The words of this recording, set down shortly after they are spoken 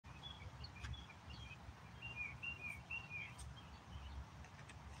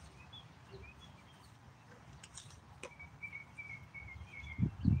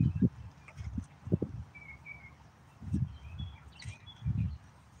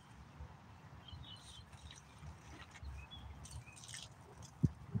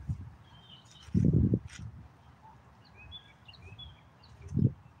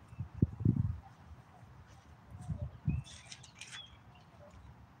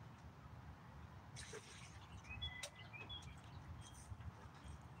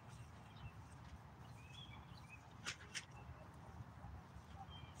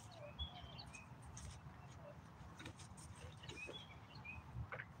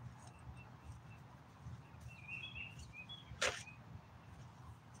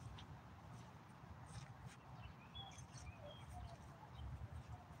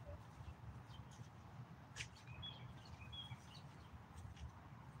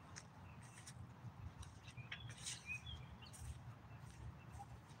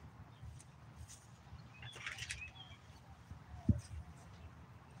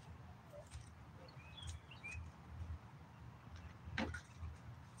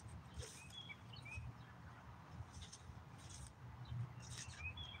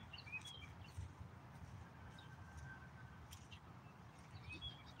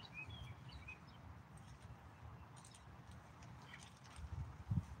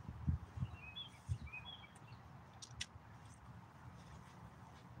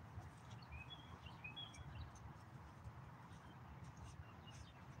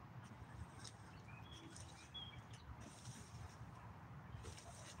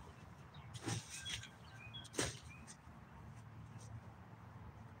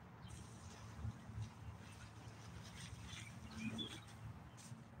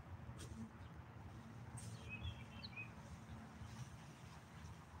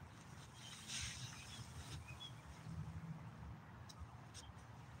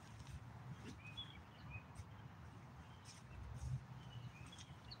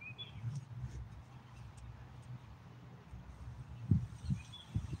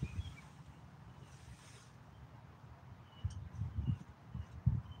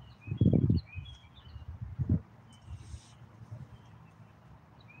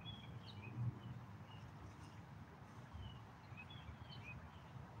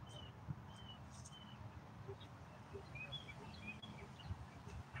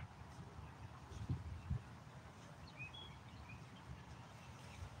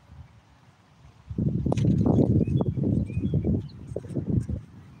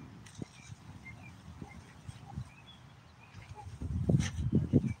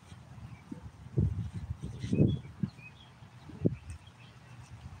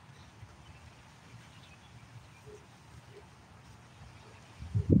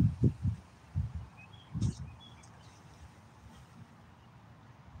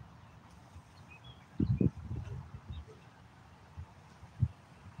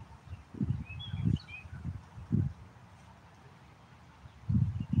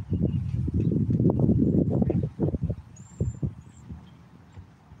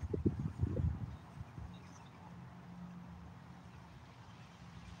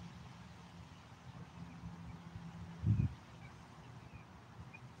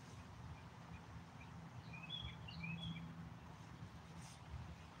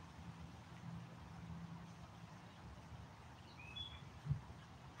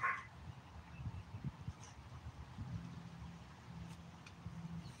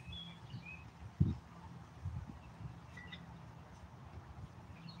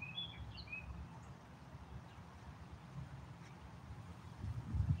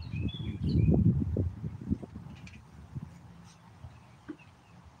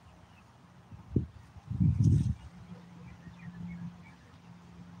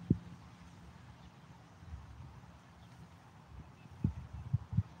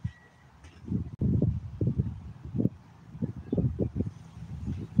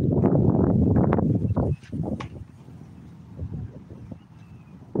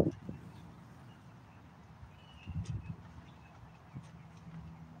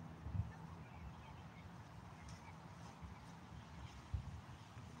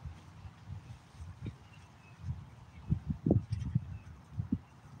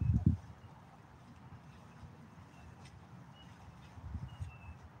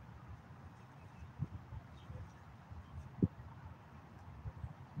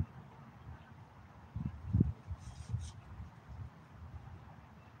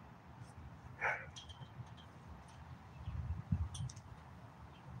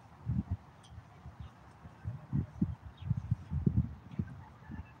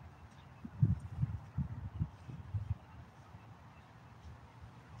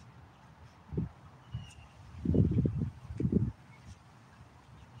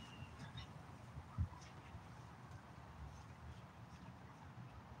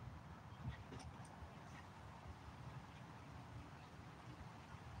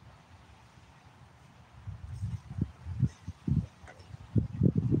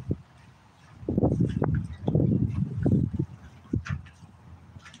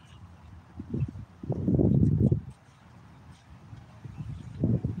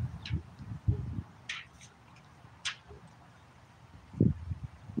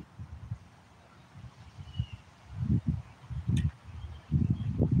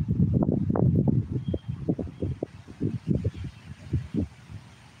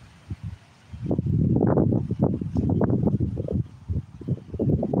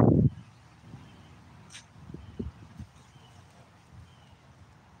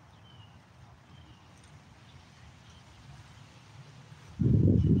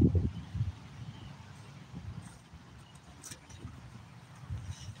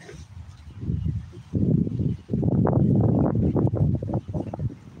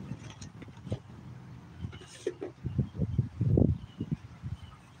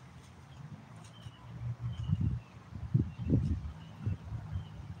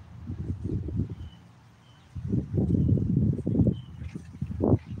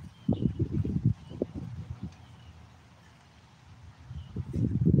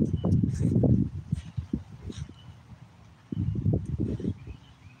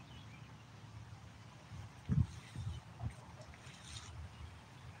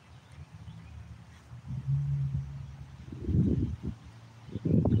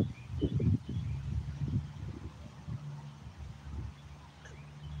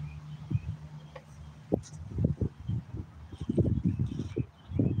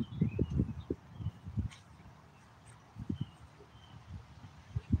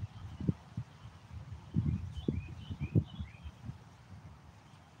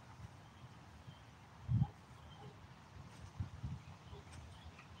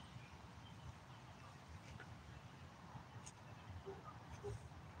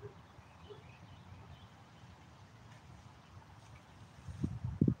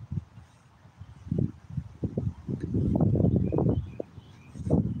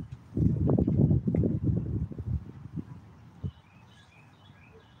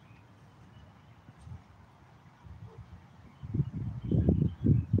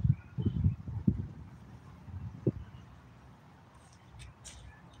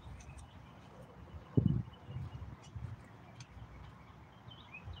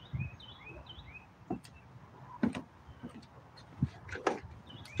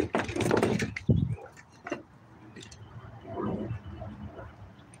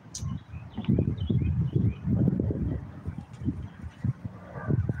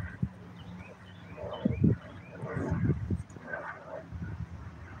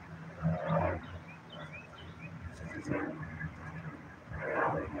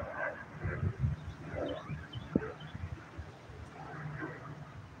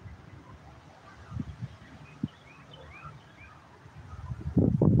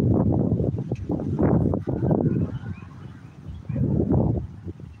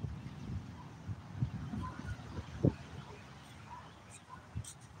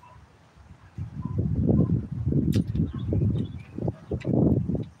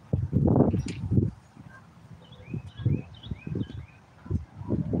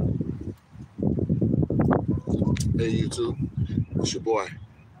Hey YouTube, it's your boy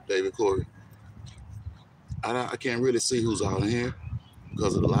David Corey. I can't really see who's all in here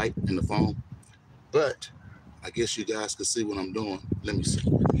because of the light and the phone, but I guess you guys can see what I'm doing. Let me see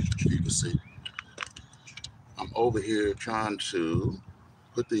if you can see. I'm over here trying to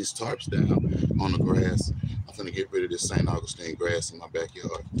put these tarps down on the grass. I'm gonna get rid of this St. Augustine grass in my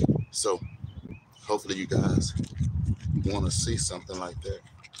backyard. So hopefully you guys want to see something like that.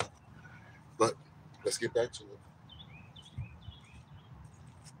 But let's get back to it.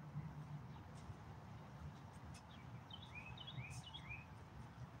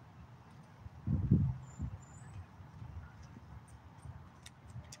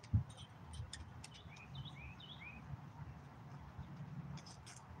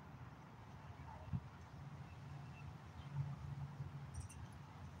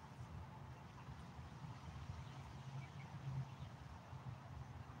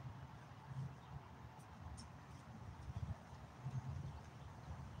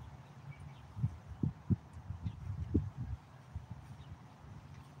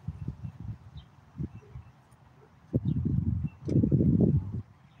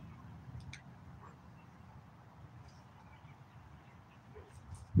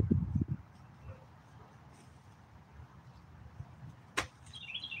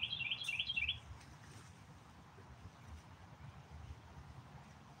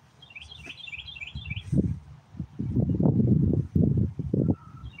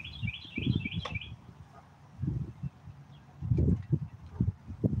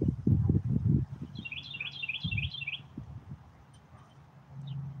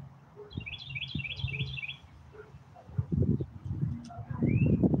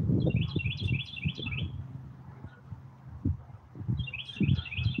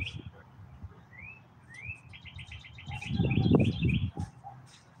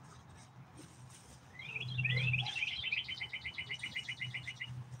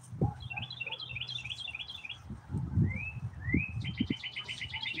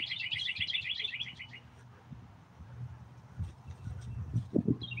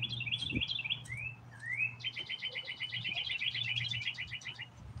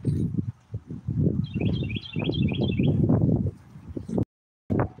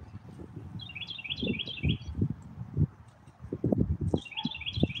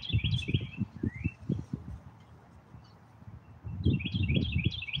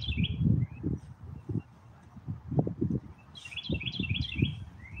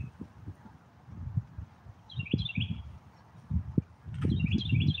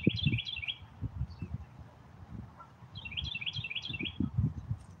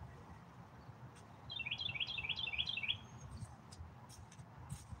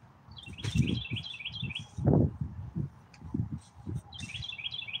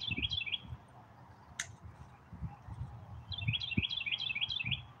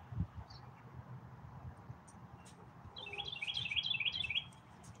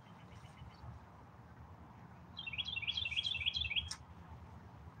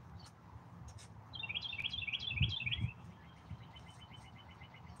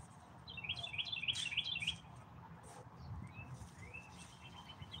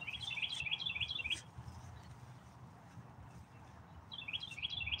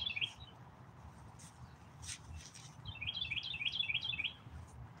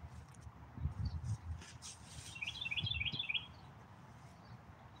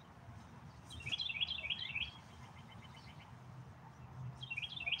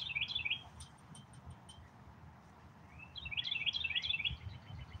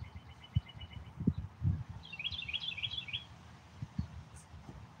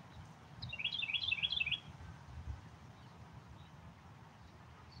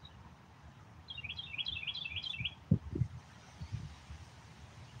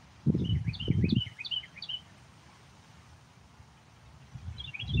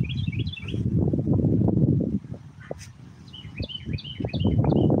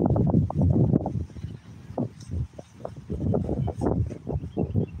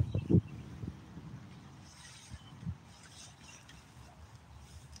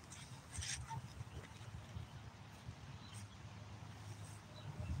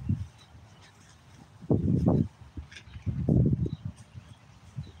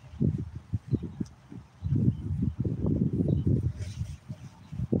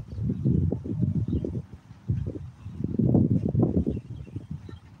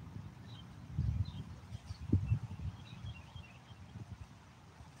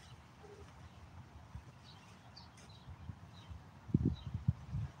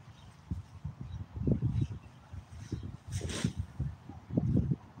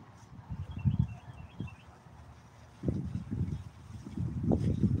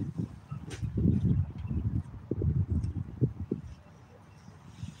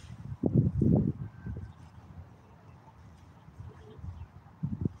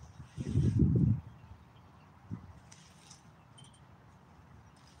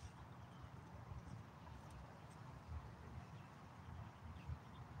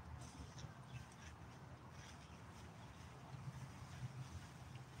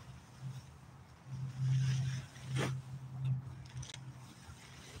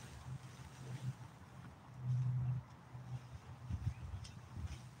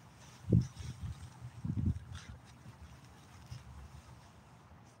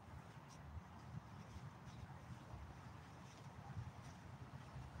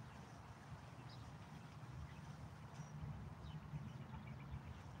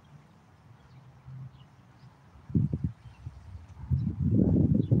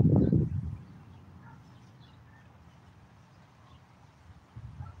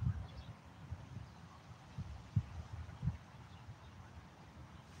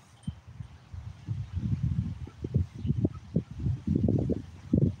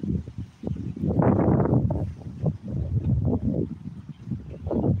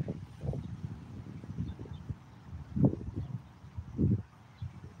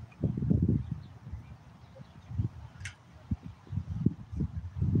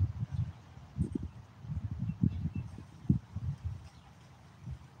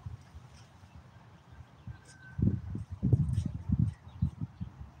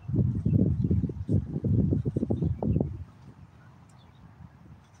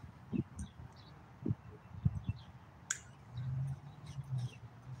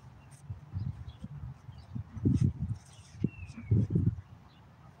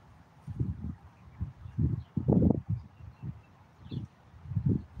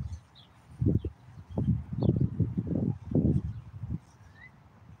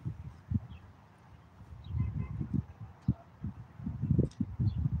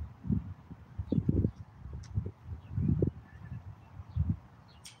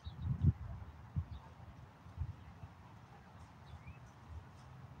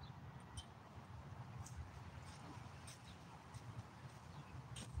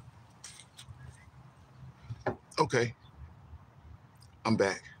 Okay, I'm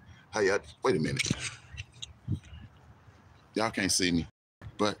back. How y'all? Wait a minute. Y'all can't see me,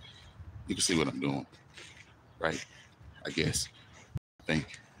 but you can see what I'm doing, right? I guess. I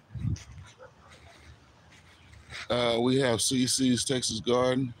think. We have CC's Texas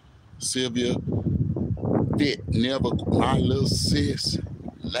Garden, Sylvia, Fit, Never, My Little Sis,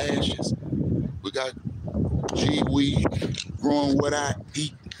 Lashes. We got G Weed, Growing What I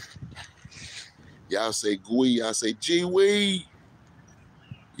Eat. Y'all say Gwee, I say G Weed.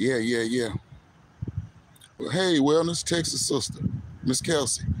 Yeah. Well, hey, Wellness Texas sister, Miss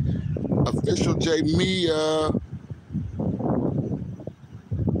Kelsey. Official J Mia.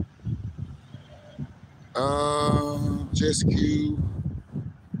 Jess Q.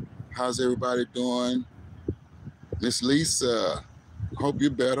 How's everybody doing? Miss Lisa. Hope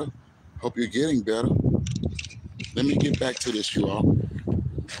you're better. Hope you're getting better. Let me get back to this, you all.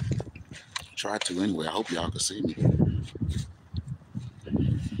 Try to anyway. I hope y'all can see me.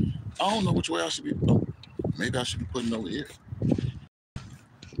 I don't know which way I should be. Oh, maybe I should be putting over here.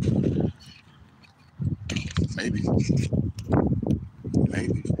 Maybe.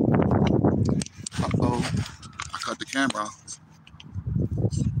 Uh-oh. I cut the camera off.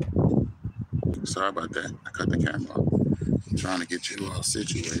 Sorry about that. I cut the camera off. I'm trying to get you all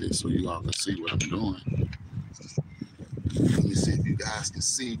situated so you all can see what I'm doing. Let me see if you guys can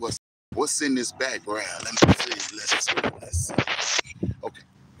see what's in this background. Let me see. Let's see. Okay.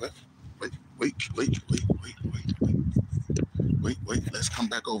 Wait. Let's come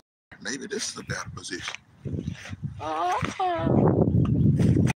back over. Maybe this is a better position. Let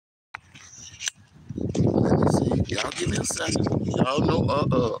me see. Y'all give me a second. Y'all know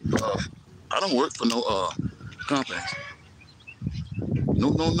I don't work for no company. No.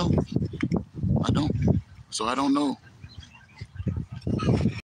 I don't. So I don't know.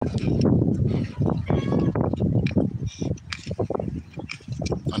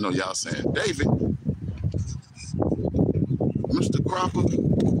 I know y'all saying, David, Mr. Cropper,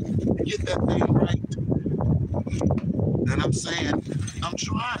 get that thing right. And I'm saying, I'm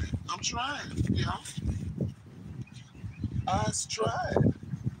trying, y'all. I's tried.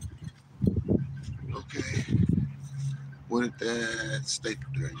 Okay. What did that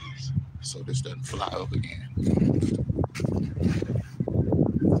staple there is? So this doesn't fly up again.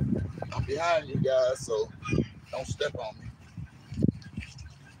 I'm behind you guys, so don't step on me.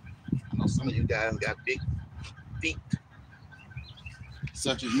 I know some of you guys got big feet,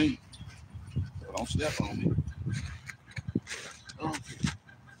 such as me. So don't step on me. Okay.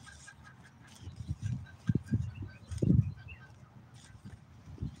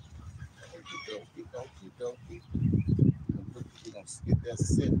 Okey-dokey. We're going to get that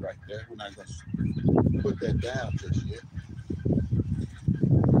sit right there. We're not going to put that down just yet.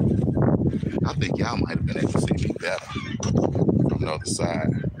 I think y'all might have been able to see me better from the other side.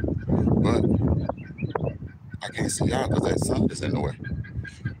 But I can't see y'all because that sun is in the way.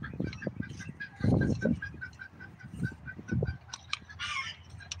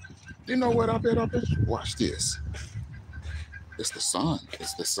 You know what I bet? Watch this. It's the sun.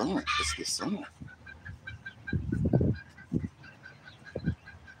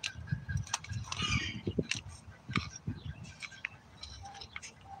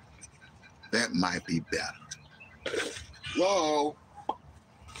 That might be better. Whoa.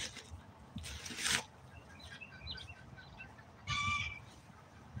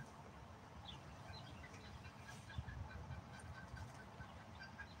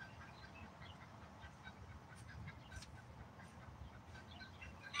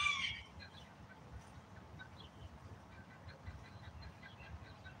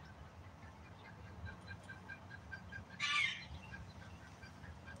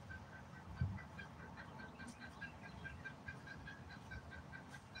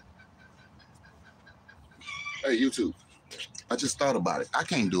 Hey, YouTube. I just thought about it. I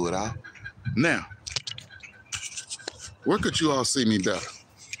can't do it all. Now, where could you all see me better?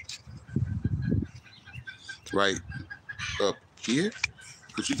 Right up here?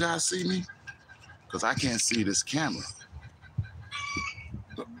 Could you guys see me? Because I can't see this camera.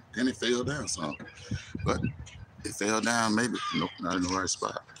 And it fell down some. But it fell down maybe. Nope, not in the right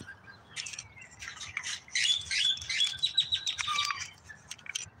spot.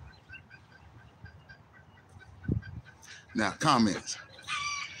 Now, comments.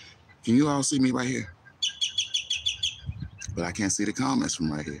 Can you all see me right here? But I can't see the comments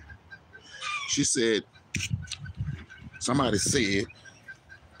from right here. She said, somebody said,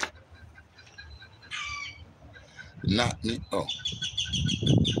 not me. Oh,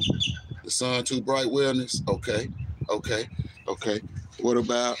 the sun too bright, wellness. Okay. What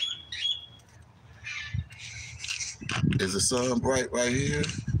about Is the sun bright right here?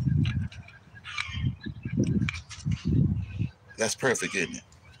 That's perfect, isn't it?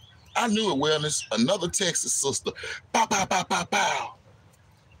 I knew it, Wellness. Another Texas sister. Pow, pow, pow, pow, pow.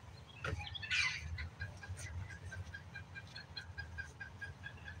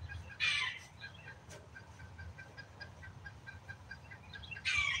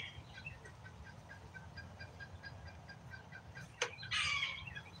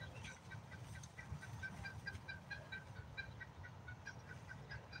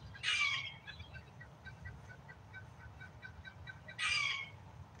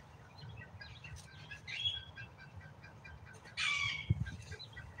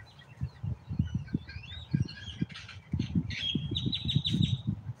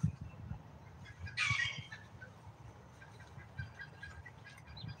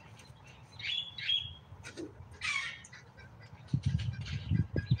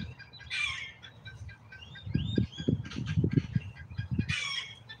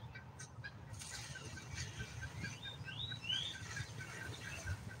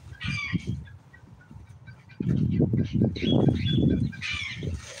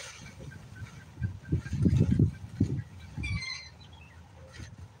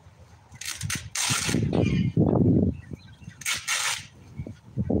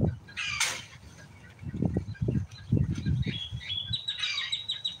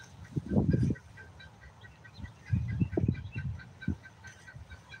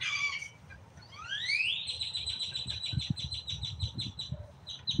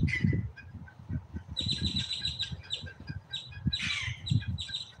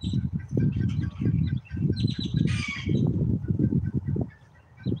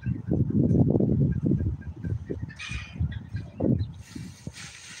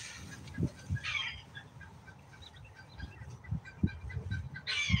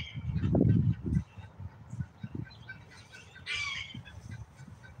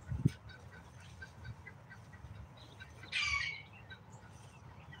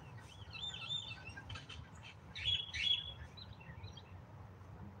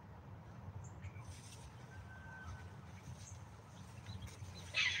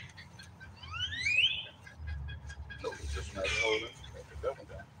 No, it's just not holding. That one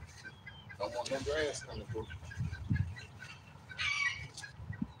down. Don't want no grass coming through.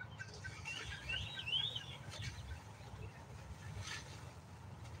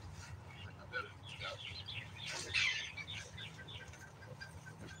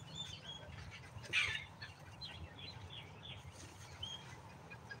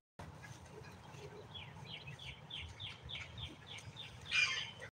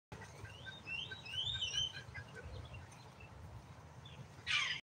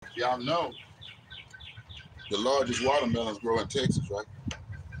 Y'all know the largest watermelons grow in Texas, right?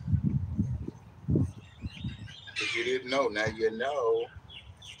 If you didn't know, now you know.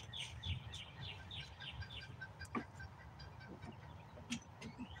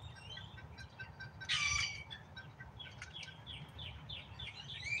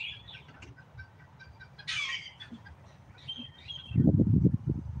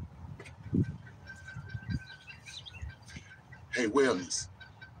 Hey, Wellness,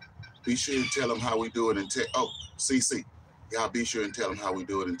 be sure and tell them how we do it in Texas. Oh, CC, y'all be sure and tell them how we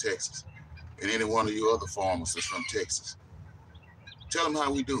do it in Texas. And any one of you other farmers that's from Texas. Tell them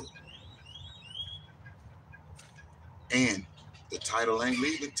how we do it. And the title ain't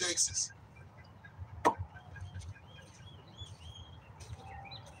leaving Texas.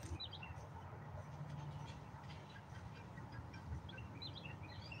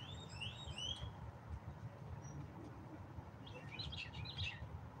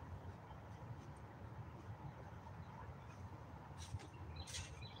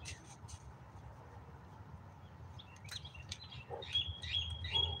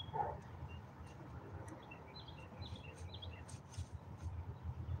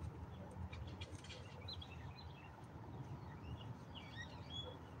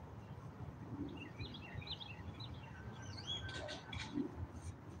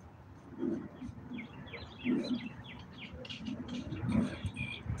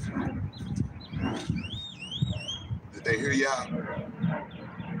 Did they hear y'all?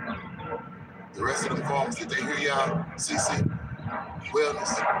 The rest of the farmers, did they hear y'all? CC,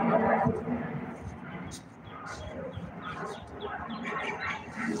 Wellness.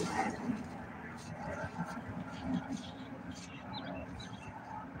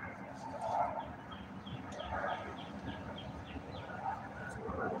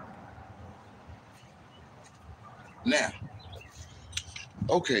 Now,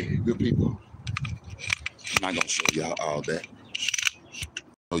 okay, good people. I'm not gonna show y'all all that.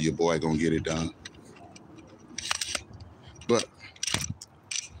 Know your boy gonna get it done.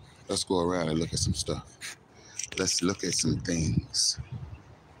 Let's go around and look at some stuff. Let's look at some things.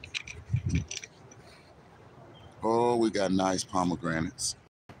 Oh, we got nice pomegranates.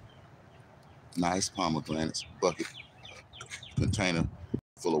 Nice pomegranates. Bucket, container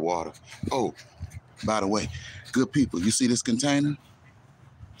full of water. Oh, by the way, good people, you see this container?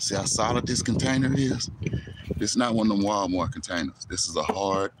 See how solid this container is? This is not one of them Walmart containers. This is a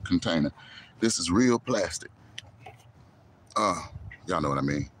hard container. This is real plastic. Y'all know what I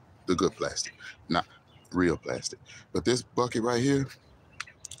mean. The good plastic, not real plastic. But this bucket right here,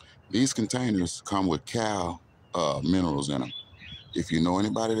 these containers come with cow minerals in them. If you know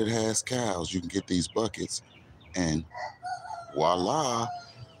anybody that has cows, you can get these buckets and voila,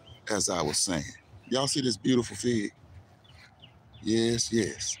 as I was saying. Y'all see this beautiful fig? Yes,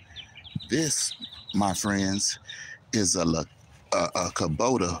 yes. This, my friends, is a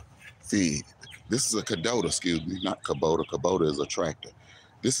Kubota fig. This is a Cadota, excuse me, not Kubota. Kubota is a tractor.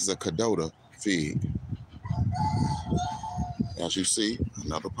 This is a Cadota fig. As you see,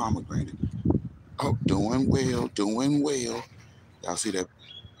 another pomegranate. Oh, doing well, doing well. Y'all see that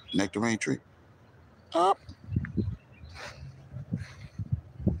nectarine tree? Up.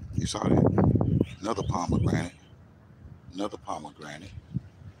 You saw that? Another pomegranate. Another pomegranate.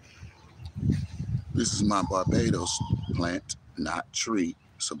 This is my Barbados plant, not tree.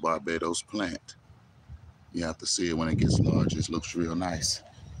 It's a Barbados plant. You have to see it when it gets large. It looks real nice.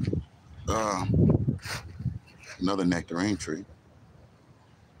 Another nectarine tree.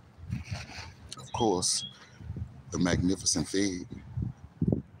 Of course, the magnificent fig.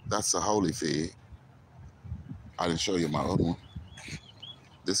 That's a holy fig. I didn't show you my other one.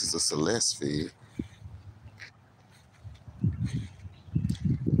 This is a Celeste fig.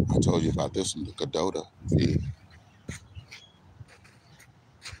 I told you about this one, the Cadota fig.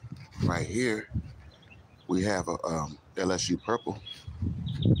 Right here, we have a LSU purple.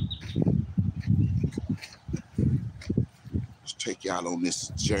 Let's take y'all on this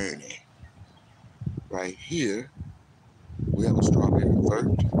journey. Right here, we have a strawberry vert.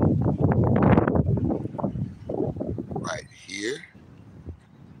 Right here,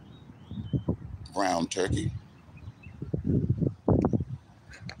 brown turkey.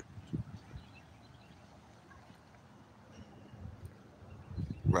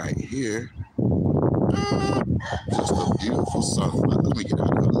 Right here, just a beautiful sunflower. Let me get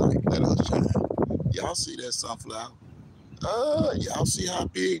out of the light, let us shine. Y'all see that sunflower? Y'all see how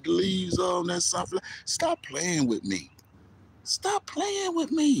big the leaves are on that sunflower? Stop playing with me. Stop playing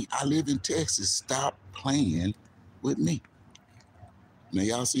with me. I live in Texas. Stop playing with me. Now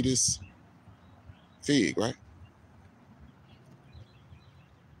y'all see this fig, right?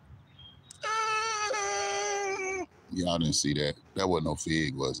 Y'all didn't see that. That wasn't no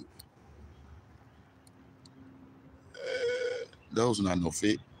fig, was it? Those are not no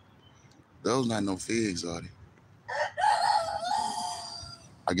fig. Those not no figs, are they?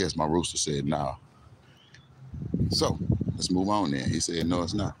 I guess my rooster said no. So let's move on then. He said no,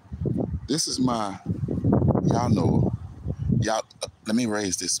 it's not. This is my, y'all know, y'all. Let me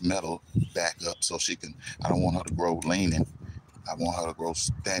raise this metal back up so she can. I don't want her to grow leaning. I want her to grow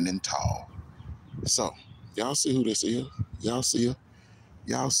standing tall. So y'all see who this is? Y'all see her?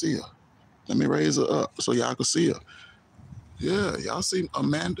 Y'all see her? Let me raise her up so y'all can see her. Yeah, y'all see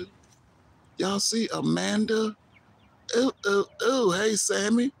Amanda? Y'all see Amanda? Oh, hey,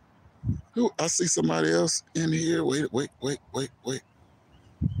 Sammy. Who? I see somebody else in here. Wait.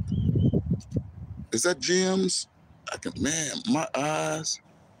 Is that Jim's? Man, my eyes.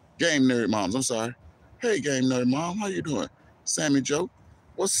 Game Nerd Moms, I'm sorry. Hey, Game Nerd Mom, how you doing? Sammy Joe,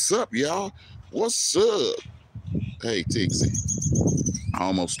 what's up, y'all? What's up? Hey, Tixie. I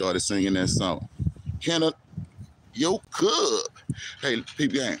almost started singing that song. Kenneth, yo, cub. Hey,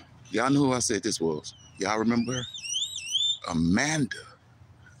 peep gang, y'all know who I said this was. Y'all remember her? Amanda.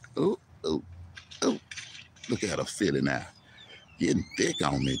 Oh. Look at her feeling now. Getting thick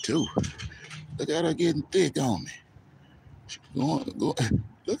on me, too. Look at her getting thick on me.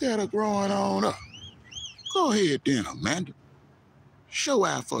 Look at her growing on up. Go ahead then, Amanda. Show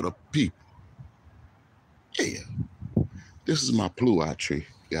out for the people. Yeah. This is my pluoy tree,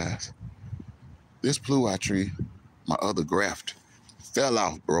 guys. This pluoy tree, my other graft, fell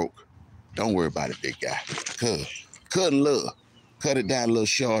off, broke. Don't worry about it, big guy. Cut and love. Cut it down a little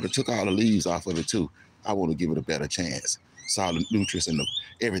shorter, took all the leaves off of it too. I want to give it a better chance. So all the nutrients and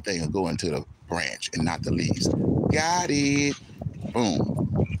everything will go into the branch and not the leaves. Got it. Boom.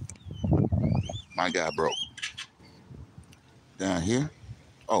 My guy broke. Down here,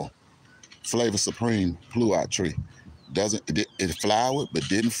 oh, Flavor Supreme pluoy tree. It flowered but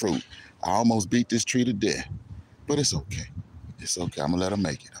didn't fruit. I almost beat this tree to death, but it's okay. It's okay. I'm gonna let her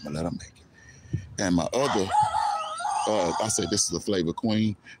make it. I'm gonna let her make it. And my other, I said this is a Flavor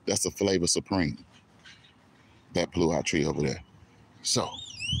Queen. That's a Flavor Supreme. That Blue Hot tree over there. So,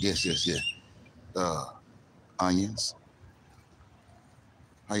 yes. Onions.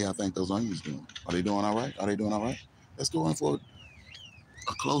 How y'all think those onions doing? Are they doing all right? Are they doing all right? Let's go in for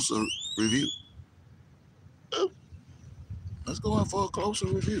a closer review. Let's go in for a closer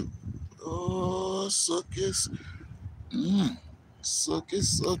review. Oh, suckers. Suck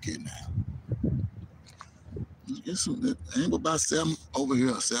it now. Let's get some. Ain't about 7 over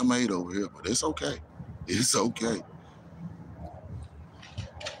here, 7, 8 over here, but it's okay. It's okay.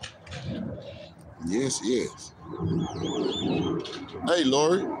 Yes. Hey,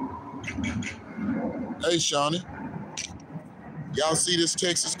 Lori. Hey, Shawnee. Y'all see this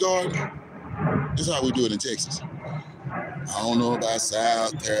Texas garden? This is how we do it in Texas. I don't know about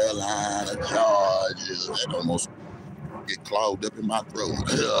South Carolina, Georgia. That almost get clogged up in my throat.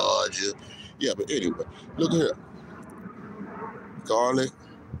 Georgia. Yeah, but anyway, look here. Garlic,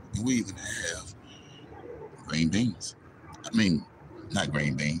 and we even have green beans. I mean, not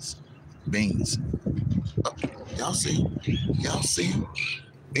green beans, beans. Oh, y'all see?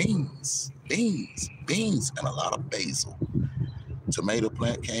 Beans, and a lot of basil. Tomato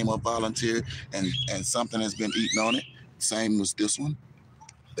plant came up volunteer, and something has been eaten on it. Same as this one.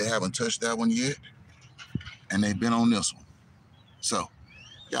 They haven't touched that one yet, and they've been on this one. So,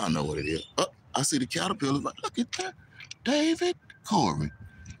 y'all know what it is. Oh, I see the caterpillars. Look at that. David Corey,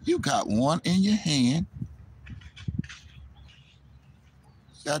 you got one in your hand.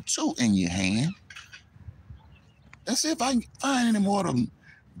 Got 2 in your hand. Let's see if I can find any more of them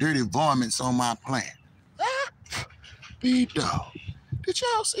dirty varmints on my plant. B-Dog. Did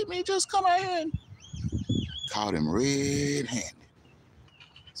y'all see me just come out here and caught him red-handed?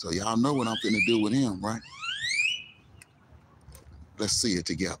 So y'all know what I'm finna do with him, right? Let's see it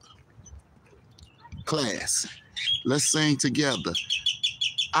together. Class, let's sing together.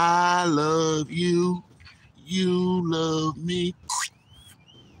 I love you. You love me.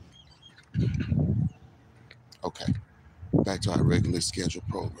 Okay, back to our regular scheduled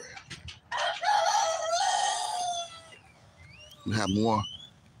program. We have more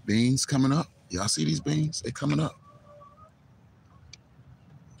beans coming up. Y'all see these beans? They're coming up.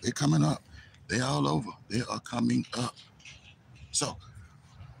 They're coming up. They're all over. They are coming up. So,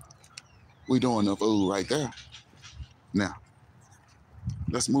 we're doing the food right there. Now,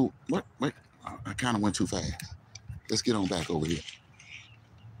 let's move. Wait. I kind of went too fast. Let's get on back over here.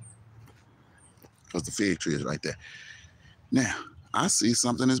 Because the fig tree is right there. Now, I see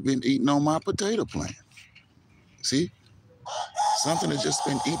something that's been eaten on my potato plant. See? Something that's just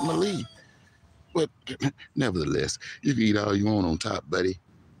been eating my leaf. But nevertheless, you can eat all you want on top, buddy.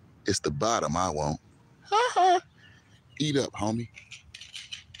 It's the bottom I want. Eat up, homie.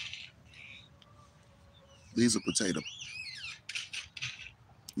 These are potatoes.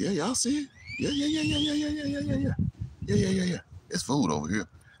 Yeah, y'all see it? Yeah. It's food over here.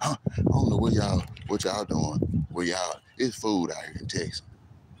 I don't know what y'all doing. It's food out here in Texas.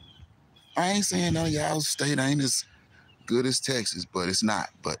 I ain't saying none of y'all state ain't as good as Texas, but it's not.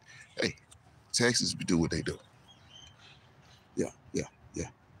 But hey, Texas do what they do. Yeah.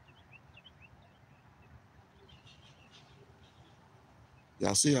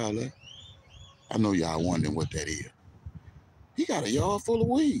 Y'all see all that? I know y'all wondering what that is. He got a yard full of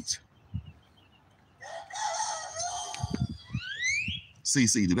weeds.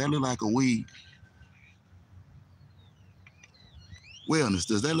 CC, do that look like a weed? Wellness,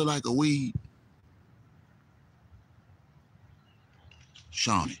 does that look like a weed?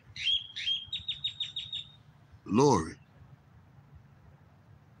 Shawnee. Lori.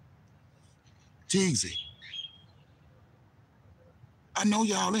 Jigsy. I know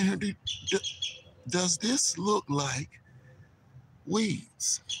y'all in here. Does this look like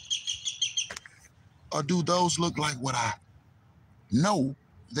weeds? Or do those look like what I know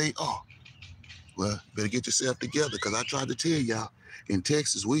they are? Well, better get yourself together, because I tried to tell y'all, in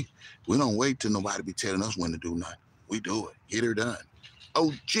Texas, we don't wait till nobody be telling us when to do nothing. We do it. Get her done.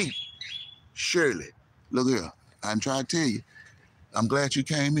 Oh, gee, Shirley, look here. I'm trying to tell you, I'm glad you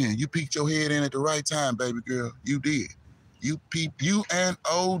came in. You peeked your head in at the right time, baby girl. You did. You peeped, you and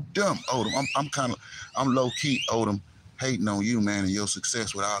Odom. I'm low-key, Odom, hating on you, man, and your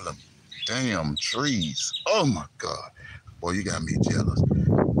success with all them damn trees. Oh, my God. Boy, you got me jealous.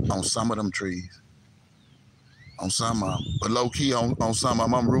 On some of them trees. On some of them. But low-key on some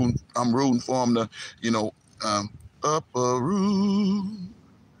of them, I'm rooting for them to, uproot.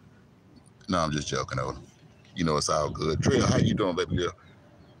 No, I'm just joking, Odom. You know it's all good. Drill, how you doing, baby girl?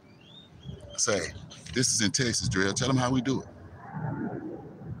 Say, this is in Texas, Drill. Tell them how we do it.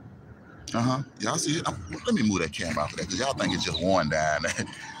 Y'all see it? Let me move that camera off of that because y'all think it's just one down there.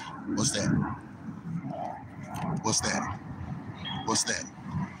 What's that? What's that? What's that?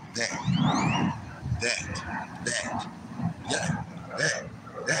 That. Yeah.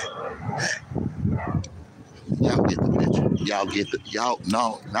 That. Y'all get the picture. Y'all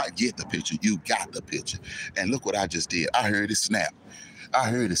no, not get the picture. You got the picture. And look what I just did. I heard it snap.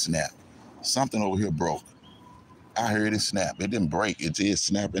 Something over here broke. I heard it snap. It didn't break. It did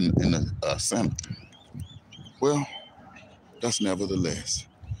snap in the center. Well, that's nevertheless.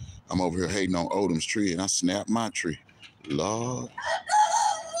 I'm over here hating on Odom's tree, and I snapped my tree. Lord.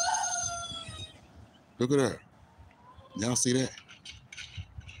 Look at that. Y'all see that?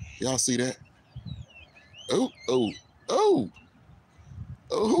 Y'all see that? Oh.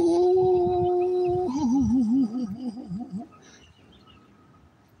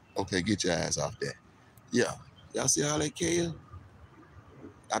 Okay, get your eyes off that. Yeah. Y'all see all that kale?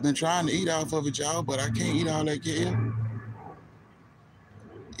 I've been trying to eat off of it, y'all, but I can't eat all that kale.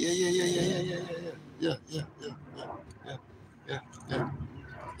 Yeah.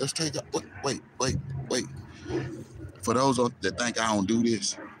 Let's take a wait. For those that think I don't do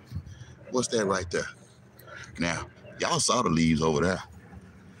this, what's that right there? Now, y'all saw the leaves over there.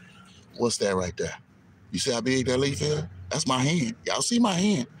 What's that right there? You see how big that leaf is? That's my hand. Y'all see my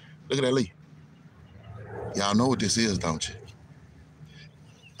hand? Look at that leaf. Y'all know what this is, don't you?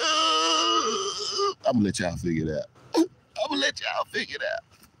 I'm gonna let y'all figure it out.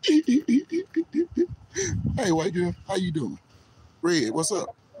 Hey, white girl, how you doing? Red, what's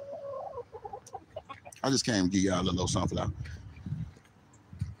up? I just came to give y'all a little sunflower.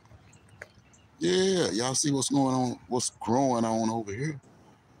 Yeah, y'all see what's going on? What's growing on over here?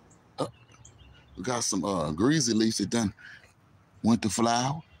 We got some greasy leaves that done went to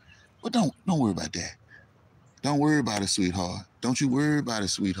flower. But don't worry about that. Don't worry about it, sweetheart. Don't you worry about it,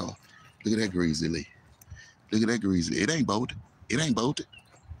 sweetheart. Look at that greasy leaf. Look at that greasy. It ain't bolted.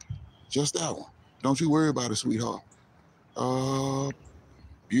 Just that one. Don't you worry about it, sweetheart.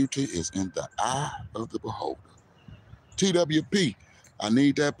 Beauty is in the eye of the beholder. TWP, I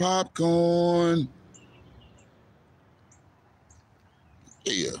need that popcorn.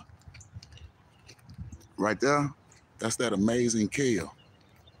 Yeah. Right there, that's that amazing kale.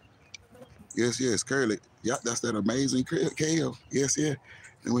 Yes, curly. Yeah, that's that amazing kale. Yes.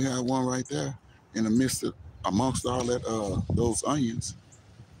 And we have one right there in the midst of, amongst all that those onions.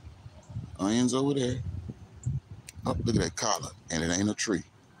 Onions over there. Oh, look at that collard, and it ain't a tree.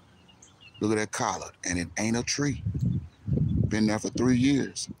 Look at that collard, and it ain't a tree. Been there for 3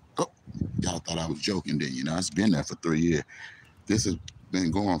 years. Oh, y'all thought I was joking, didn't you? Know, it's been there for 3 years. This has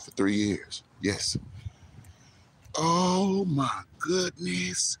been going for 3 years. Yes. Oh my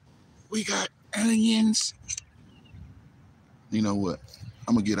goodness. We got onions. You know what?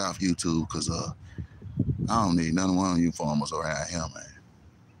 I'm gonna get off YouTube because I don't need none of one of you farmers around here, man.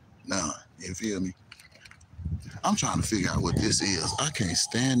 None. You feel me? I'm trying to figure out what this is. I can't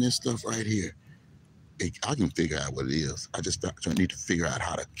stand this stuff right here. I can figure out what it is. I just need to figure out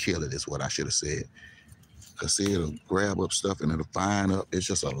how to kill it is what I should have said. Because see, it'll grab up stuff and it'll vine up. It's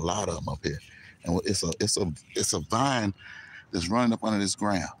just a lot of them up here. And it's a vine that's running up under this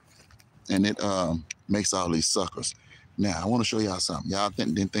ground. And it makes all these suckers. Now, I want to show y'all something. Y'all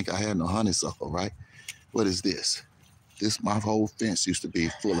didn't think I had no honeysuckle, right? What is this? My whole fence used to be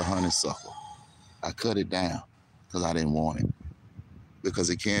full of honeysuckle. I cut it down because I didn't want it. Because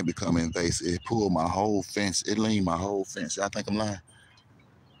it can become invasive. It pulled my whole fence. It leaned my whole fence. Y'all think I'm lying?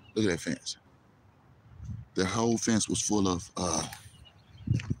 Look at that fence. The whole fence was full of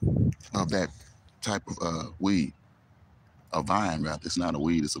that type of weed. A vine, rather. It's not a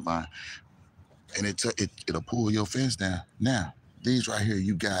weed, it's a vine. And it'll pull your fence down. Now, these right here,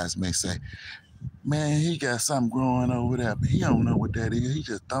 you guys may say, man, he got something growing over there, but he don't know what that is. He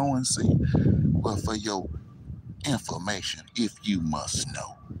just throwing seed. Well, for your information, if you must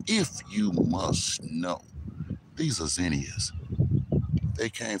know, these are zinnias. They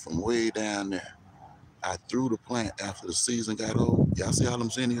came from way down there. I threw the plant after the season got old. Y'all see all them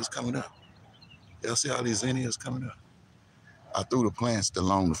zinnias coming up? Y'all see all these zinnias coming up? I threw the plants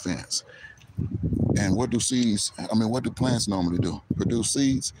along the fence. And what do plants normally do? Produce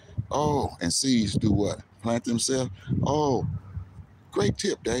seeds? Oh, and seeds do what? Plant themselves? Oh, great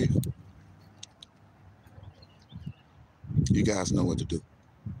tip, Dave. You guys know what to do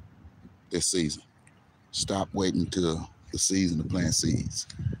this season. Stop waiting till the season to plant seeds.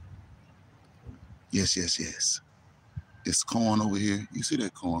 Yes. It's corn over here. You see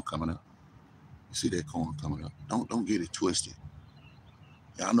that corn coming up? Don't get it twisted.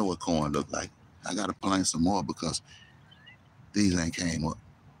 Y'all know what corn look like. I gotta plant some more because these ain't came up.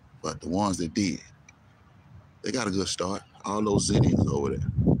 but the ones that did, they got a good start. All those zinnias over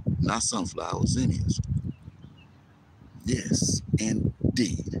there. Not sunflowers, zinnias. Yes,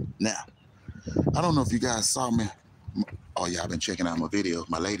 indeed. Now, I don't know if you guys saw me. Oh, y'all been checking out my video,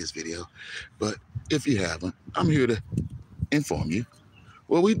 my latest video. But if you haven't, I'm here to inform you.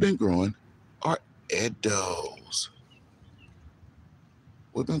 What we've been growing are eddos.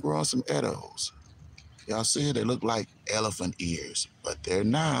 We've been growing some eddos. Y'all see it? They look like elephant ears, but they're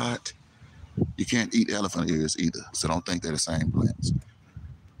not. You can't eat elephant ears either, so don't think they're the same plants.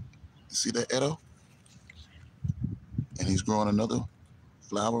 You see that eddo? And he's growing another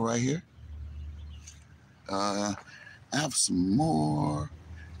flower right here. I have some more.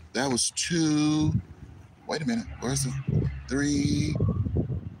 That was 2. Wait a minute. Where's the 3?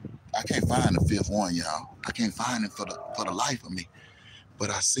 I can't find the 5th one, y'all. I can't find it for the life of me. But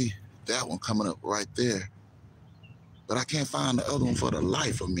I see that one coming up right there. But I can't find the other one for the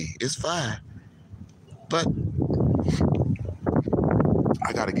life of me. It's 5. But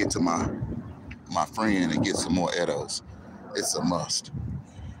I got to get to my friend and get some more eddos. It's a must.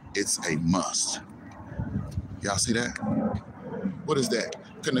 It's a must. Y'all see that? What is that?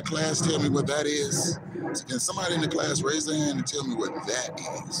 Can the class tell me what that is? Can somebody in the class raise their hand and tell me what that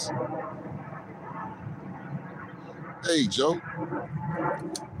is? Hey, Joe.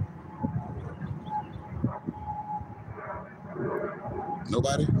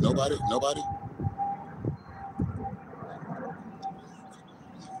 Nobody? Nobody? Nobody?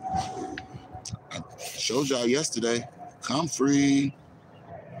 I showed y'all yesterday. Comfrey.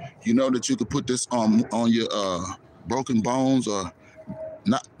 You know that you could put this on your broken bones or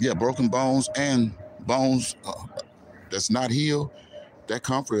not? Yeah, broken bones and bones that's not healed. That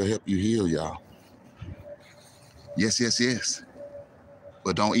Comfrey will help you heal, y'all. Yes, yes, yes.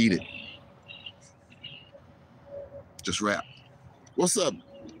 But don't eat it. Just wrap. What's up,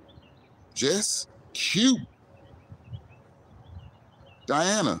 Jess? Cute.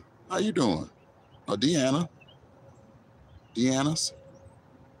 Diana, how you doing? Oh, Deanna. Deanna's.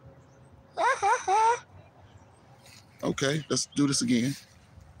 Okay, let's do this again.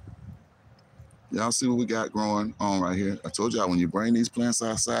 Y'all see what we got growing on right here? I told y'all when you bring these plants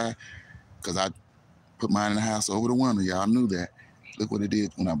outside, because I put mine in the house over the winter, y'all knew that. Look what it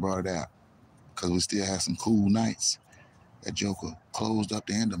did when I brought it out. Because we still had some cool nights. That joker closed up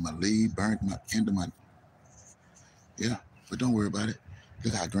the end of my leaf, burnt my end of my... Yeah, but don't worry about it.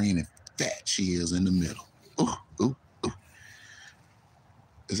 Look how green and fat she is in the middle. Ooh, ooh, ooh.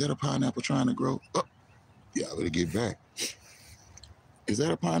 Is that a pineapple trying to grow? Oh, y'all better get back. Is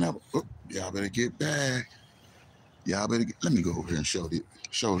that a pineapple? Oh, y'all better get back. Y'all better get... Let me go over here and show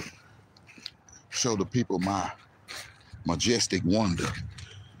the people my majestic wonder.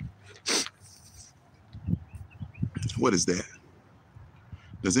 What is that?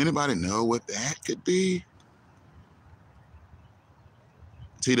 Does anybody know what that could be?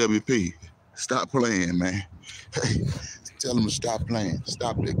 TWP, stop playing, man. Hey, tell them to stop playing.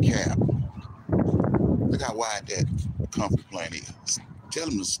 Stop the cap. Look how wide that Comfrey plant is. Tell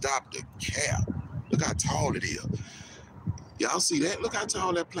them to stop the cap. Look how tall it is. Y'all see that? Look how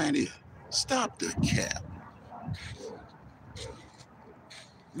tall that plant is. Stop the cap.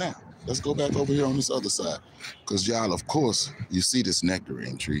 Now, let's go back over here on this other side. Because y'all, of course, you see this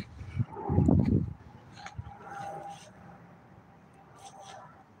nectarine tree.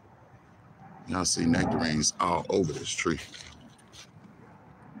 Y'all see nectarines all over this tree.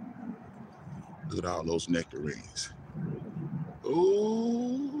 Look at all those nectarines.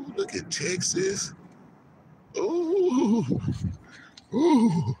 Oh, look at Texas. Oh,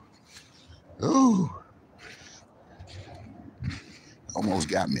 oh, oh. Almost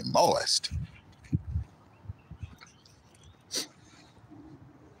got me moist.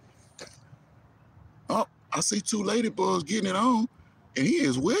 Oh, I see 2 ladybugs getting it on, and he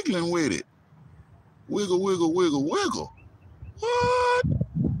is wiggling with it. Wiggle, wiggle, wiggle, wiggle. What?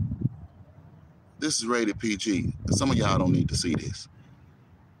 This is rated PG. Some of y'all don't need to see this.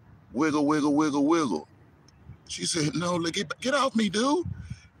 Wiggle, wiggle, wiggle, wiggle. She said, no, get off me, dude.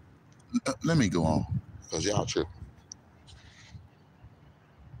 Let me go on, because y'all tripping.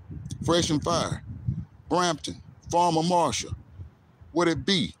 Fresh and Fire, Brampton, Farmer Marshall. What it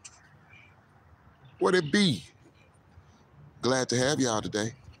be? What it be? Glad to have y'all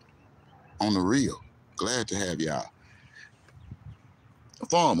today. On the real. Glad to have y'all.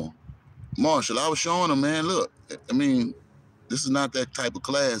 Farmer Marshall, I was showing them, man, look, I mean, this is not that type of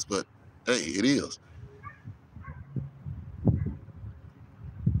class, but hey, it is.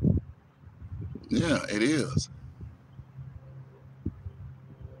 Yeah, it is.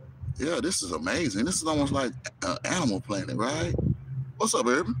 Yeah, this is amazing. This is almost like Animal Planet, right? What's up,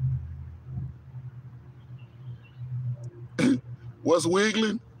 Urban? What's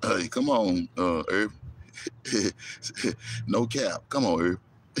wiggling? Hey, come on, Herb. No cap. Come on, Herb.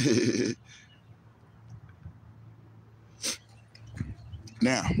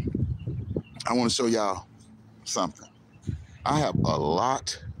 Now, I want to show y'all something. I have a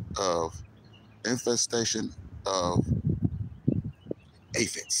lot of infestation of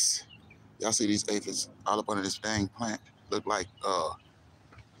aphids. Y'all see these aphids all up under this dang plant? Look like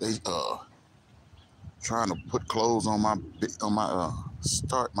they trying to put clothes on my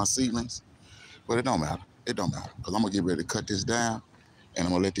my seedlings, but it don't matter. It don't matter because I'm gonna get ready to cut this down and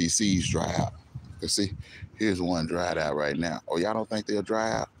I'm gonna let these seeds dry out. Cause see, here's one dried out right now. Oh, y'all don't think they'll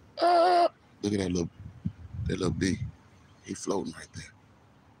dry out? Look at that little bee. He floating right there.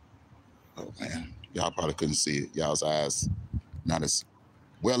 Oh man, y'all probably couldn't see it. Y'all's eyes not as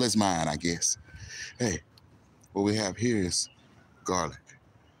well as mine, I guess. Hey, what we have here is garlic.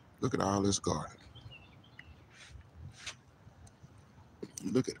 Look at all this garlic.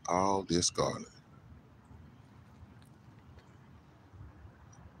 Look at all this garlic.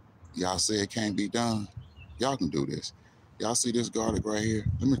 Y'all say it can't be done. Y'all can do this. Y'all see this garlic right here?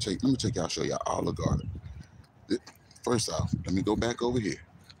 Let me take y'all, show y'all all the garlic. First off, let me go back over here.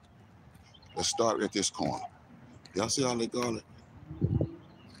 Let's start at this corner. Y'all see all that garlic?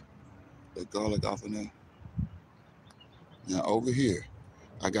 That garlic off in there? Now over here,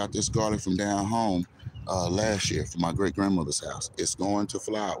 I got this garlic from down home last year from my great-grandmother's house. It's going to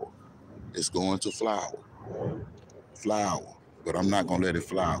flower. It's going to flower. But I'm not gonna let it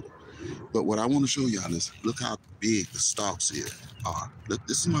flower. But what I want to show y'all is, look how big the stalks here are. Look,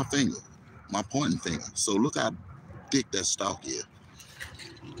 this is my finger, my pointing finger. So look how thick that stalk is.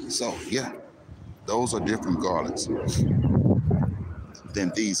 So yeah, those are different garlics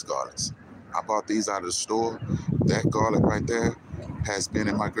than these garlics. I bought these out of the store. That garlic right there has been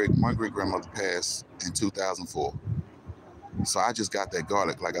in my great-grandmother passed in 2004. So I just got that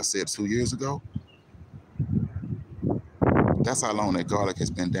garlic, like I said, 2 years ago. That's how long that garlic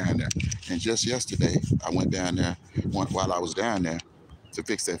has been down there. And just yesterday, I went down there, while I was down there to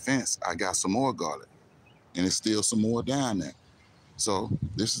fix that fence, I got some more garlic. And it's still some more down there. So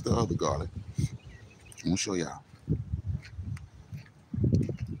this is the other garlic. I'm gonna show y'all.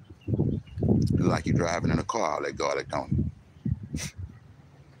 It's like you're driving in a car, all that garlic, don't it?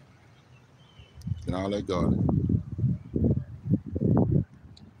 And all that garlic.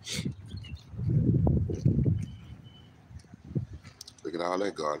 Look at all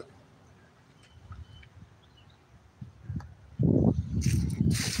that garlic.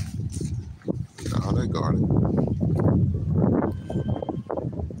 Look at all that garlic.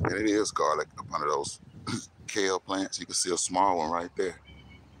 And it is garlic up under those kale plants. You can see a small one right there.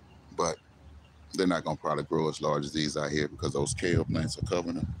 But they're not gonna probably grow as large as these out here because those kale plants are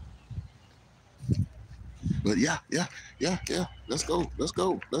covering them. But yeah. Let's go.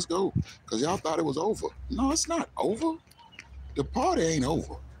 Because y'all thought it was over. No, it's not over. The party ain't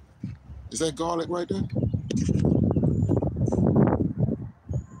over. Is that garlic right there?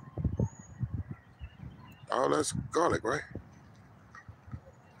 Oh, that's garlic, right?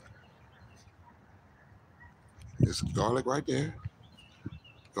 It's garlic right there.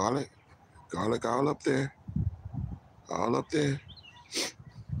 Garlic all up there. All up there.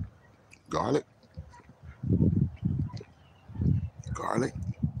 Garlic. Garlic.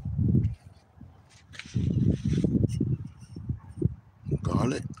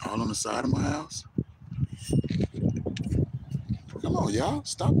 Garlic all on the side of my house. Come on, y'all.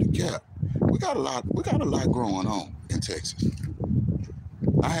 Stop the cap. We got a lot going on in Texas.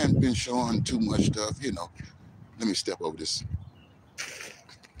 I haven't been showing too much stuff, you know. Let me step over this.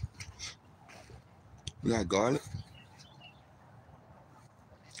 We got garlic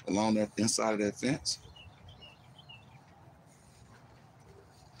along that inside of that fence.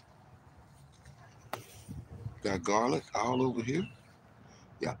 Got garlic all over here.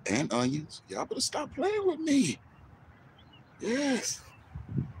 Yeah, and onions. Y'all better stop playing with me. Yes.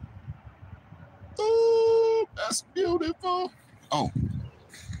 Oh, that's beautiful. Oh.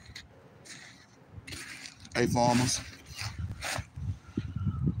 Hey, farmers.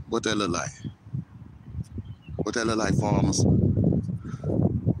 What that look like? What that look like, farmers?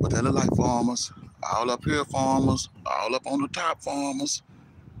 What that look like, farmers? All up here, farmers. All up on the top, farmers.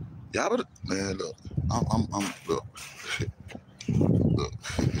 Y'all better, man, look. Look. Look.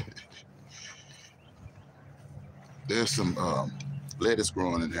 There's some lettuce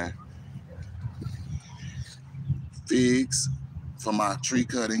growing in there. Figs for my tree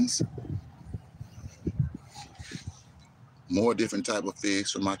cuttings. More different type of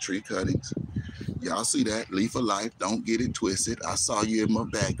figs for my tree cuttings. Y'all see that? Leaf of Life. Don't get it twisted. I saw you in my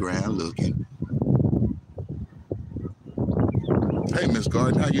background looking. Hey, Miss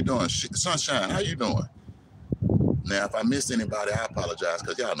Garden, how you doing? Sunshine, how you doing? Now, if I missed anybody, I apologize,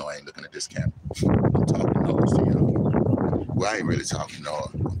 because y'all know I ain't looking at this camera. I'm talking noise to y'all. Well, I ain't really talking noise.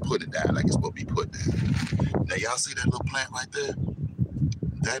 I'm putting it down like it's supposed to be put down. Now, y'all see that little plant right there?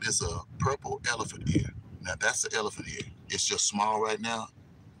 That is a purple elephant ear. Now, that's the elephant ear. It's just small right now,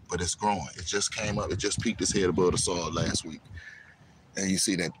 but it's growing. It just came up. It just peeked its head above the soil last week. And you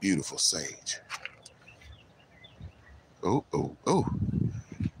see that beautiful sage. Oh, oh, oh.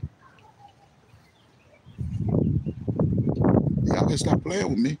 Y'all better stop playing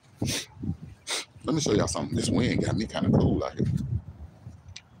with me. Let me show y'all something. This wind got me kind of cool out here.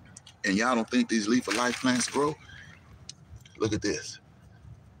 And y'all don't think these leaf of life plants grow? Look at this.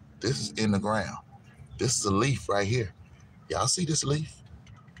 This is in the ground. This is a leaf right here. Y'all see this leaf?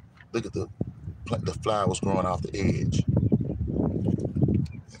 Look at the flowers growing off the edge.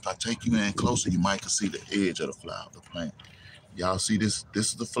 If I take you in closer, you might can see the edge of the flower, the plant. Y'all see this? This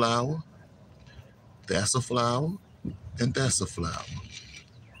is the flower. That's a flower. And that's a flower.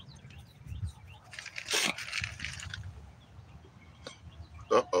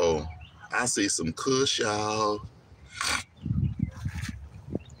 Uh-oh. I see some kush, y'all.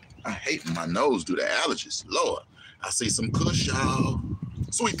 I hate when my nose do the allergies. Lord. I see some kush, y'all.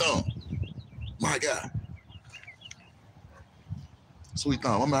 Sweet thumb. My God. Sweet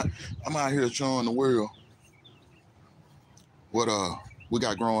thumb. I'm out here showing the world what we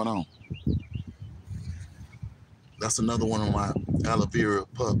got growing on. That's another one of my aloe vera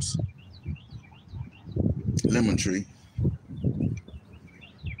pups. Lemon tree.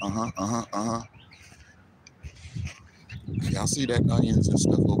 Y'all see that onions and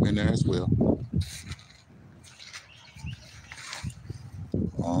stuff over in there as well.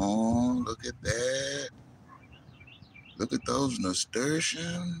 Oh, look at that. Look at those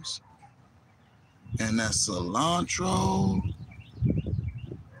nasturtiums. And that cilantro.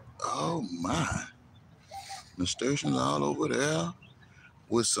 Oh my. Nasturtiums all over there.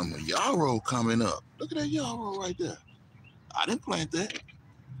 With some yarrow coming up. Look at that yarrow right there. I didn't plant that.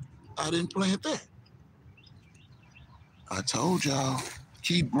 I told y'all,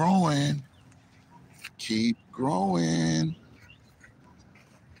 keep growing. Keep growing.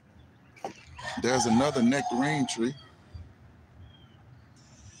 There's another nectarine tree.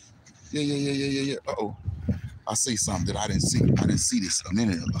 Yeah. Uh-oh. I see something that I didn't see. I didn't see this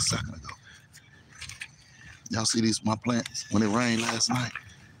a second ago. Y'all see these, my plants, when it rained last night,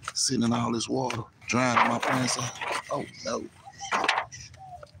 sitting in all this water, drying my plants out. Oh, no.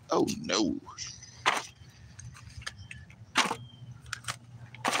 Oh, no.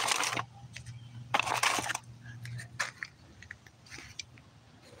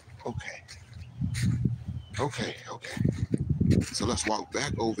 Okay. So let's walk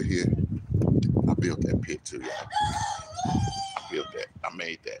back over here. I built that pit too, y'all. I built that.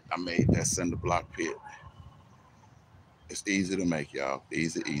 I made that cinder block pit. It's easy to make, y'all.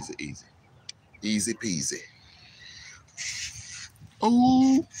 Easy. Easy peasy.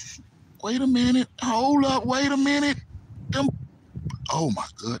 Oh, wait a minute. Hold up. Wait a minute. Oh, my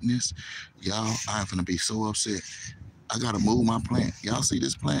goodness. Y'all, I'm going to be so upset. I got to move my plant. Y'all see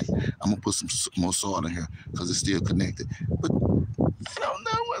this plant? I'm going to put some more soil in here because it's still connected. But I don't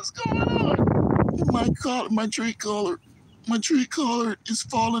know what's going on. My tree collar is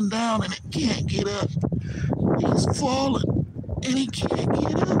falling down and it can't get up. He's falling and he can't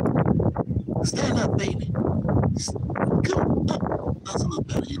get up. Stand up, baby. Come up. That's a little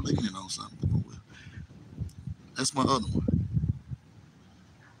better. You're leaning on something. That's my other one.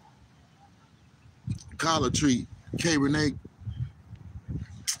 Collar tree, K. Renee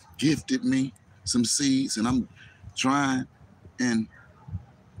gifted me some seeds and I'm trying, and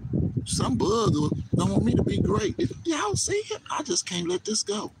some bugs don't want me to be great. Y'all see him? I just can't let this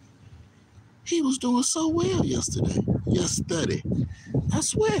go. He was doing so well yesterday. I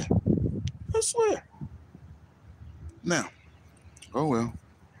swear. Now, oh well.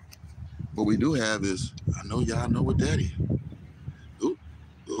 What we do have is, I know y'all know what that is.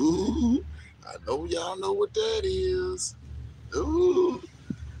 Ooh, I know y'all know what that is. Ooh.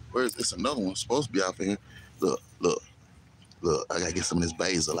 Where's this? Another one supposed to be out here. Look. I gotta get some of this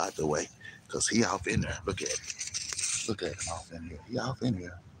basil out the way, cause he off in there. Look at him off in here. He off in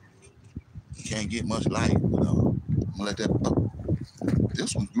here. He can't get much light. I'm gonna let that.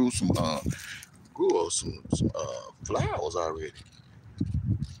 This one grew some flowers already.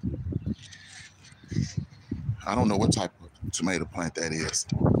 I don't know what type of tomato plant that is.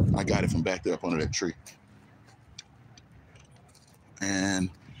 I got it from back there up under that tree. And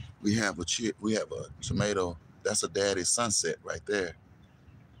we have a tomato. That's a daddy sunset right there.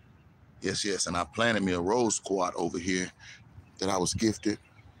 Yes. And I planted me a rose quart over here. that I was gifted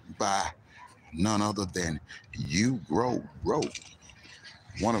by none other than You Grow,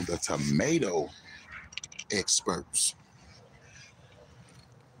 one of the tomato experts.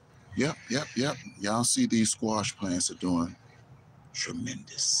 Yep. Y'all see these squash plants are doing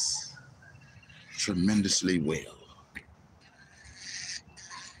tremendously well.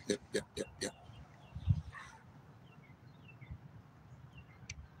 Yep.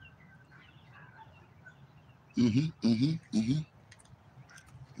 And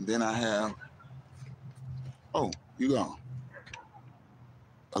then I have, oh, you gone.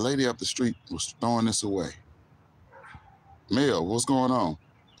 A lady up the street was throwing this away. Mel, what's going on?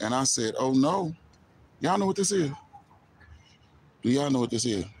 And I said, oh no. Y'all know what this is? Do y'all know what this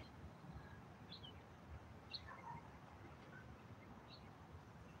is?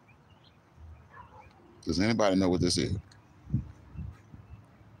 Does anybody know what this is?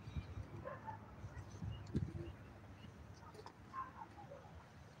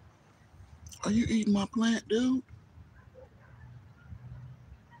 Are you eating my plant, dude?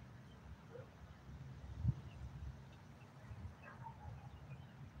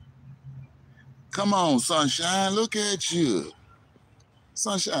 Come on, Sunshine. Look at you.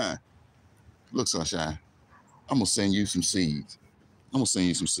 Sunshine. Look, Sunshine. I'm going to send you some seeds.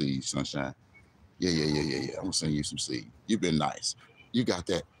 Sunshine. Yeah. I'm going to send you some seeds. You've been nice. You got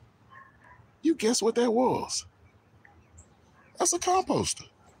that. You guess what that was? That's a composter.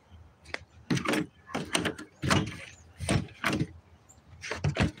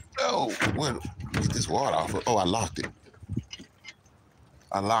 Oh, well, get this water off. Oh, I locked it.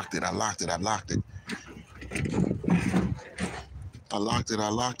 I locked it.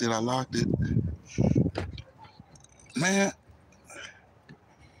 Man.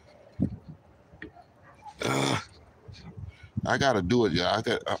 I got to do it, y'all.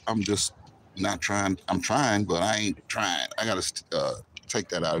 I'm just not trying. I'm trying, but I ain't trying. I got to take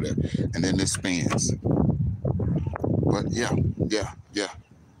that out of there. And then this spins. But yeah.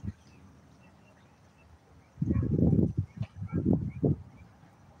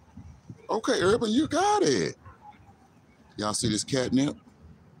 Okay, Urban, you got it. Y'all see this catnip?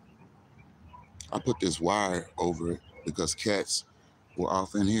 I put this wire over it because cats were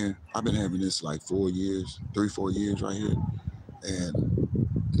off in here. I've been having this like 4 years, 3-4 years right here. And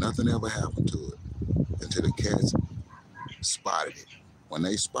nothing ever happened to it until the cats spotted it. When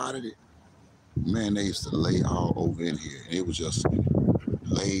they spotted it, man, they used to lay all over in here. And it was just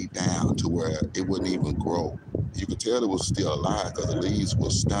laid down to where it wouldn't even grow. You could tell it was still alive because the leaves were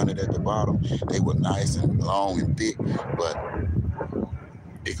stunted at the bottom. They were nice and long and thick, but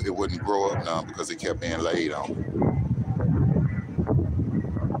it wouldn't grow up now because it kept being laid on.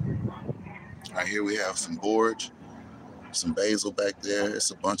 Right here we have some borage, some basil back there.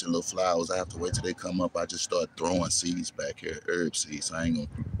 It's a bunch of little flowers. I have to wait till they come up. I just start throwing seeds back here, herb seeds. I ain't gonna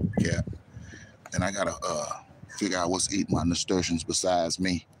cap. And I gotta figure out what's eating my nasturtiums besides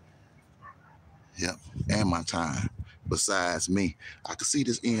me. Yep, and my thyme besides me. I can see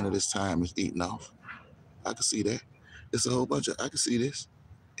this end of this thyme is eating off. I can see that. It's a whole bunch of, I can see this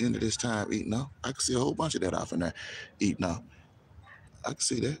end of this thyme eating off. I can see a whole bunch of that off in there eating off. I can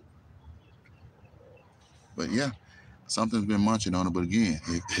see that. But yeah, something's been munching on it. But again,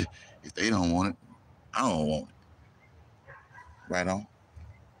 if they don't want it, I don't want it. Right on.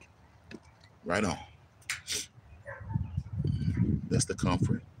 That's the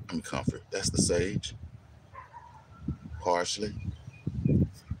comfort. That's the sage. Parsley.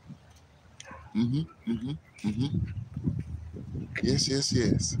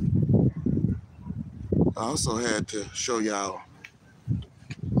 Yes. I also had to show y'all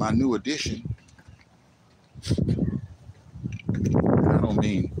my new addition. I don't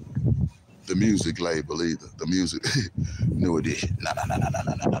mean the music label either. The music new edition. No.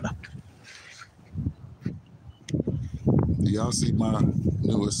 Do y'all see my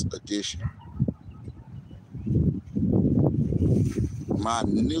newest addition? My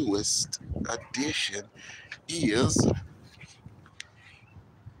newest addition is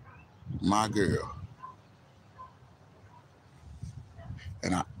my girl.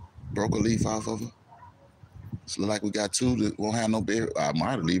 And I broke a leaf off of her. It's look like we got two that won't have no berry. I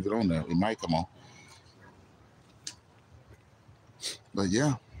might leave it on there. It might come on. But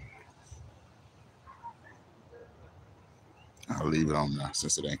yeah. I'll leave it on there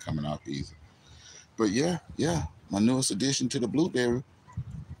since it ain't coming off easy. But yeah. My newest addition to the blueberry.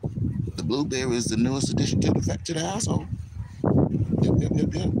 The blueberry is the newest addition to the household.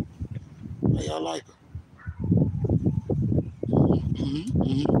 Yep. How y'all like her?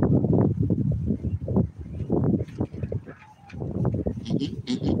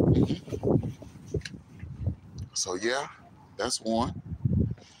 So yeah, That's one.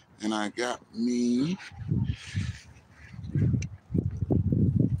 And I got me,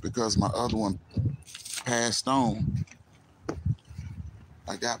 because my other one passed on,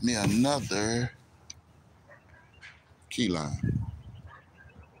 I got me another key lime.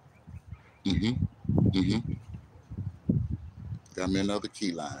 Got me another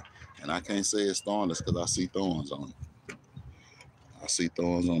key lime. And I can't say it's thornless because I see thorns on it. I see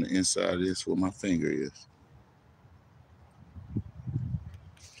thorns on the inside of this where my finger is.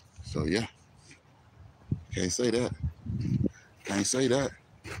 So yeah, can't say that. Can't say that.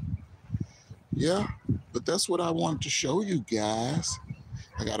 Yeah, but that's what I wanted to show you guys.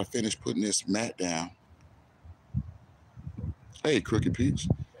 I gotta finish putting this mat down. Hey, Crooked Peach,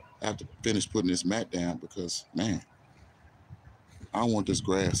 I have to finish putting this mat down because, man, I don't want this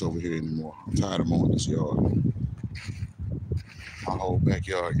grass over here anymore. I'm tired of mowing this yard. My whole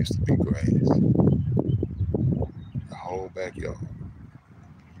backyard used to be grass. The whole backyard.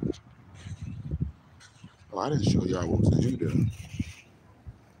 Oh, I didn't show y'all what was in here.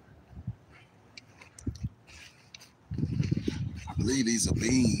 I believe these are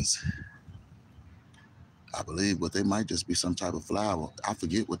beans. I believe, but they might just be some type of flour. I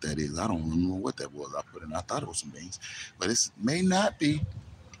forget what that is. I don't remember what that was I put in. I thought it was some beans, but it may not be.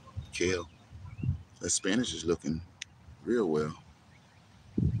 Kale. That spinach is looking real well.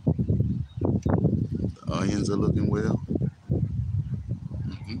 The onions are looking well.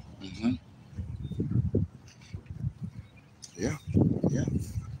 Yeah, yeah.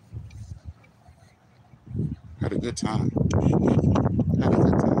 Had a good time. Had a good time. Had a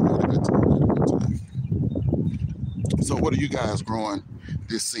good time. Had a good time. So, what are you guys growing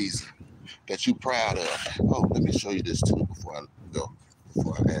this season that you proud of? Oh, let me show you this too before I go.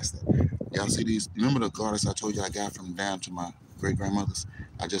 Before I ask that, y'all see these? Remember the garlics I told you I got from down to my great grandmother's?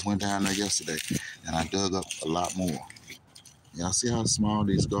 I just went down there yesterday and I dug up a lot more. Y'all see how small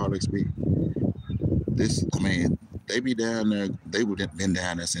these garlics be? This, I mean, they be down there. They would have been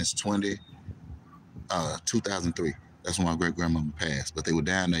down there since 2003. That's when my great grandmother passed. But they were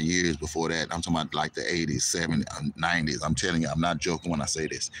down there years before that. I'm talking about like the 80s, 70s, 90s. I'm telling you, I'm not joking when I say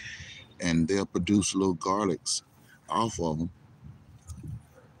this. And they'll produce little garlics off of them.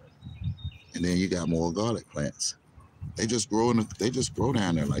 And then you got more garlic plants. They just grow down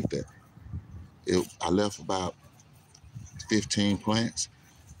there like that. I left about 15 plants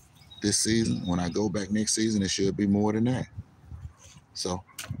this season. When I go back next season, it should be more than that. So,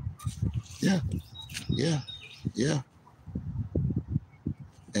 yeah.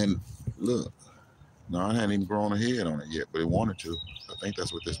 And look, no, I hadn't even grown a head on it yet, but it wanted to. I think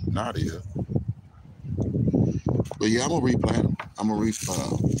that's what this knot is. But yeah, I'm gonna replant them. I'm gonna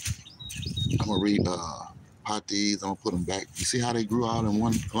pot these. I'm gonna put them back. You see how they grew all in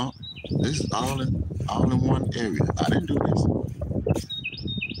one clump? This is all in one area. I didn't do this.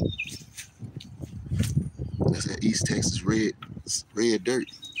 That's that East Texas red dirt,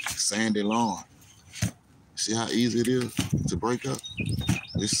 sandy lawn. See how easy it is to break up?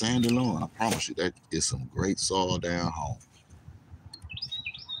 It's sandy lawn. I promise you that is some great soil down home.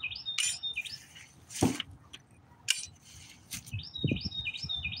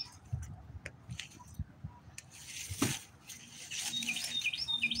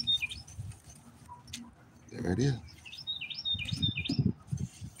 There it is.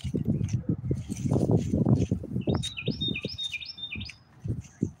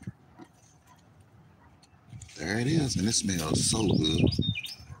 There it is, and it smells so good.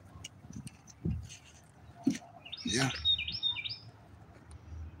 Yeah.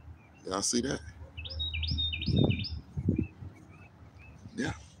 Y'all see that?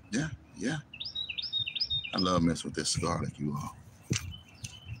 Yeah. I love messing with this garlic, you all.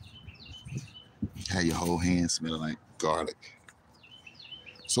 Have your whole hand smelling like garlic.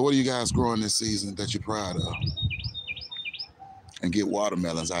 So what are you guys growing this season that you're proud of? And get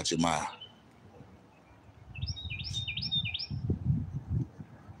watermelons out your mouth.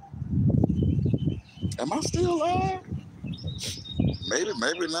 Am I still alive? Maybe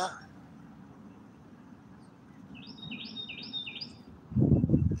not.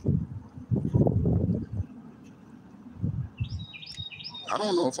 I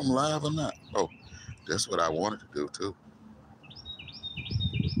don't know if I'm live or not. Oh, that's what I wanted to do too.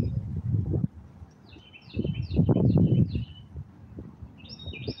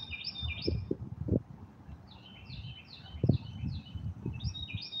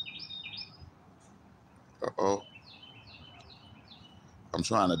 Uh-oh. I'm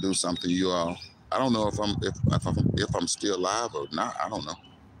trying to do something, you all. I don't know if I'm still live or not. I don't know.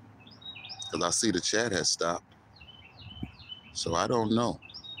 Because I see the chat has stopped. So I don't know.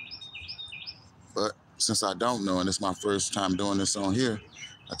 But since I don't know, and it's my first time doing this on here,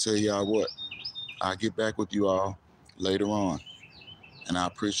 I tell y'all what, I'll get back with you all later on. And I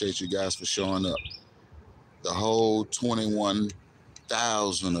appreciate you guys for showing up. The whole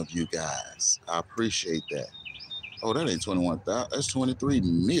 21,000 of you guys. I appreciate that. Oh, that ain't 21,000. That's 23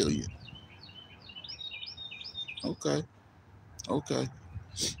 million. Okay. Okay.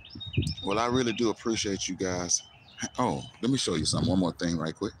 Well, I really do appreciate you guys. Oh, let me show you something. One more thing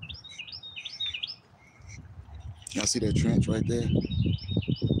right quick. Y'all see that trench right there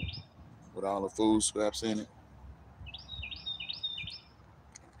with all the food scraps in it?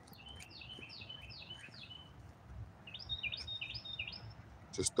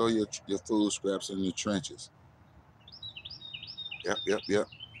 Just throw your food scraps in the trenches. Yep.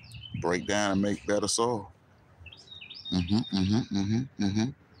 Break down and make better soil.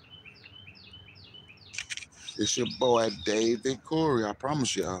 It's your boy, David Corey. I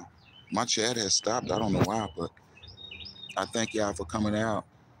promise y'all. My chat has stopped. I don't know why, but I thank y'all for coming out.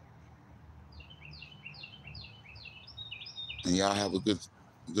 And y'all have a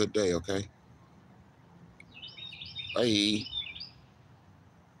good day, okay? Bye.